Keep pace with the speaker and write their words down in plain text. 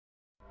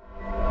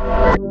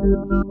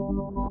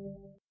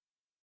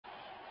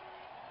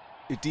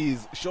It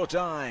is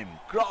showtime.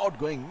 Crowd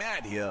going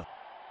mad here.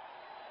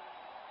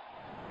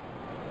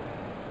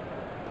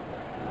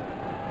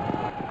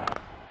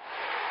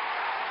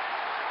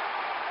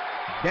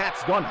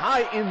 That's gone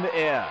high in the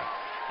air,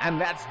 and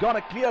that's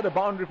gonna clear the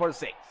boundary for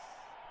 6.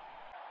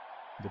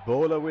 The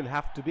bowler will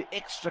have to be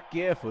extra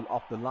careful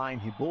of the line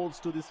he bowls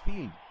to this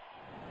field.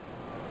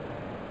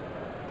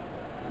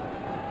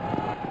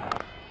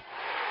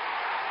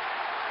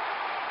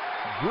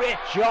 Great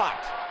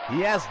shot! He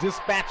has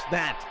dispatched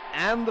that,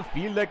 and the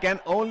fielder can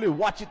only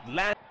watch it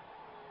land.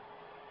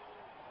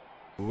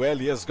 Well,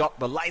 he has got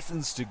the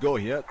license to go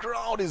here.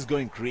 Crowd is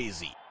going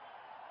crazy.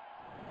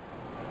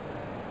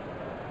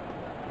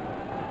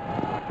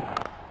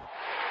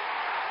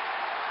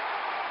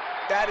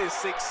 That is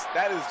 6.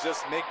 That is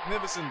just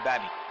magnificent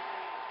batting.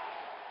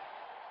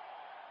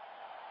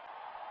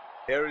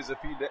 Here is a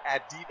fielder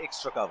at deep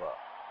extra cover.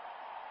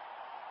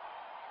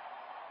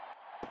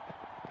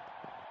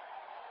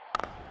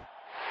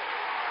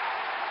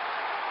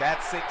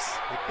 That's 6.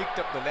 He picked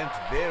up the length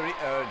very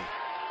early.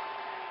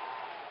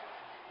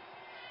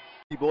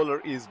 The bowler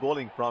is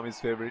bowling from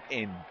his favorite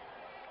end.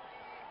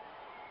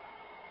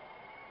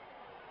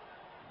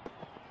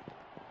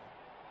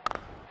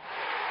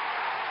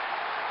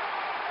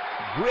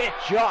 Great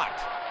shot!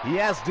 He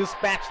has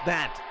dispatched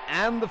that,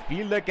 and the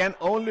fielder can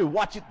only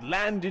watch it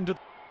land into.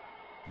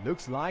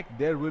 Looks like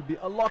there will be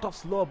a lot of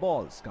slow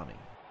balls coming.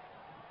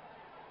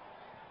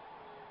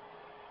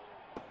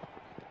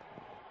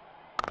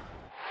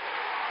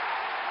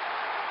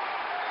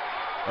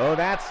 Oh,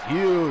 that's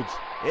huge!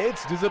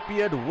 It's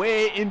disappeared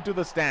way into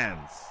the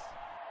stands.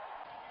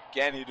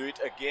 Can he do it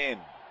again?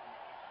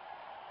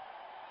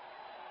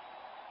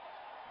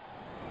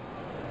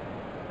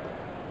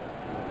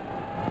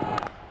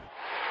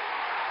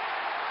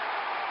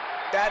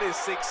 That is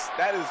 6.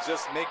 That is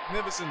just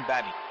magnificent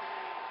batting.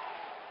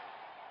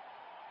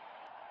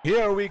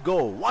 Here we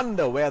go.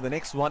 Wonder where the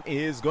next one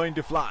is going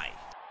to fly.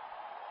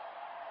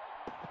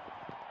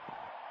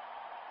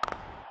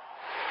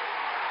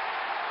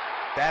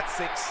 That's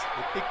 6.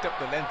 He picked up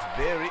the length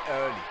very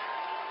early.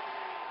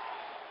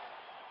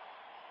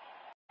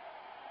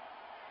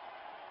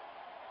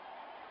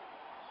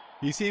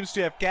 He seems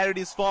to have carried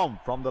his form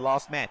from the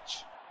last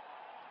match.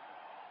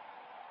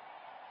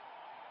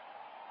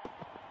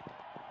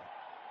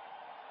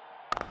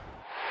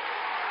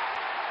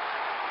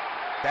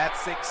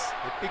 That's 6.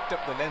 He picked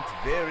up the length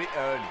very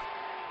early.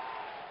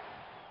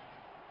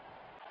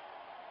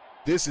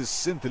 This is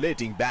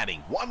scintillating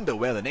batting. Wonder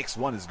where the next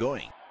one is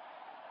going.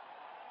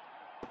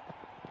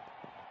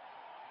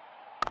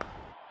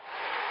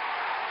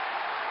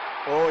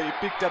 Oh, he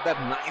picked up that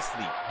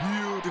nicely.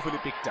 Beautifully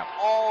picked up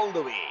all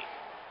the way.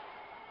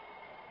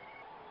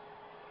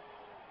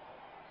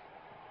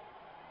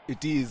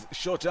 It is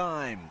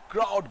showtime.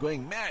 Crowd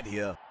going mad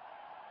here.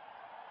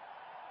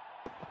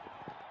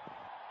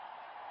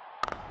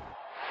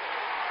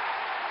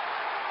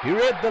 He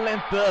read the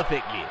length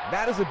perfectly.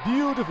 That is a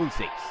beautiful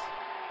 6.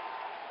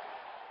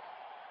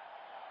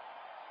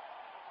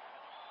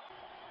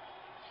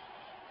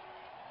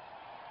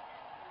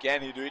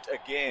 Can he do it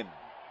again?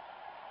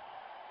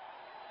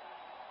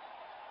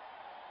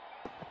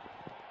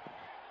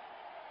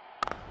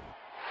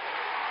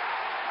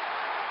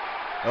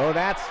 Oh,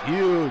 that's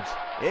huge.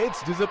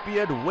 It's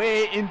disappeared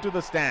way into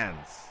the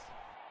stands.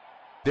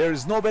 There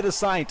is no better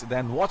sight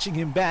than watching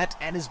him bat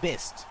at his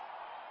best.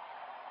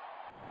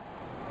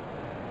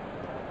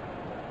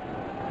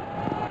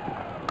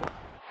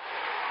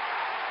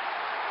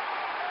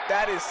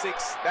 That is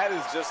 6. That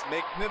is just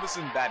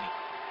magnificent batting.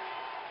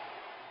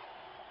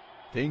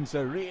 Things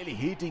are really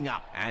heating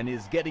up, and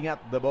he's getting at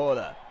the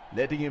bowler,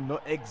 letting him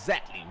know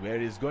exactly where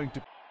he's going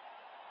to.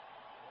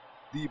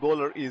 The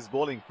bowler is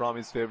bowling from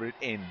his favorite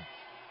end.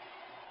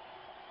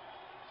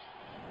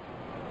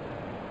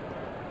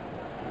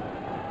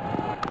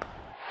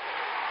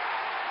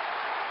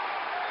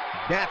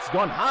 That's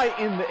gone high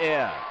in the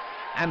air,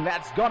 and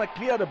that's gonna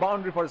clear the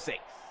boundary for 6.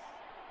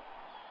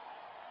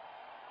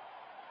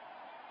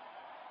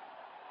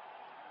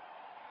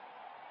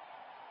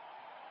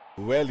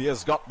 Well, he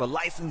has got the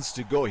license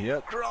to go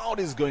here. Crowd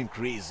is going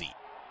crazy.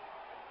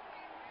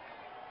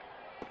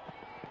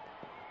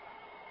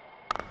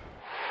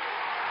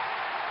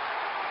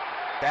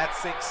 That's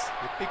 6.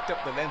 He picked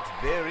up the length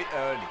very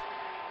early.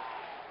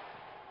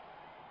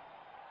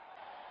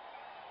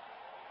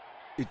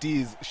 It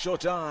is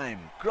showtime.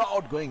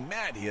 Crowd going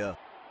mad here.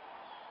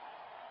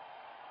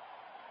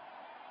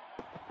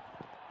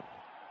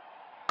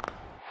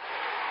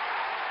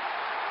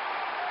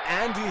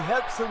 And he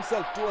helps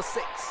himself to a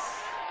 6.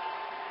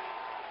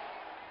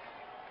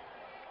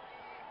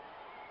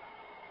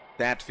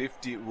 That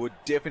 50 would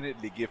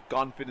definitely give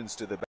confidence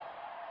to the bat.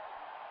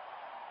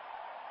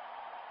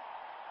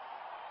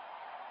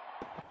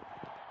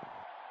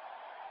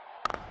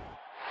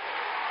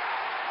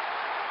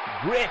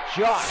 Great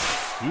shot!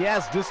 He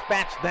has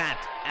dispatched that,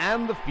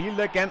 and the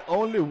fielder can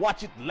only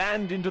watch it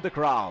land into the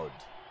crowd.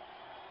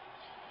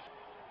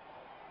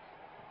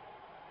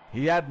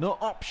 He had no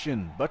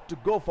option but to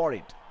go for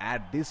it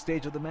at this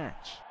stage of the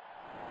match.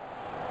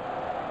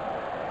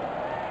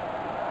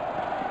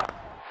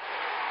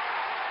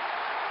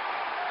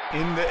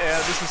 In the air,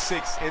 this is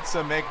 6. It's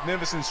a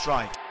magnificent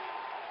strike.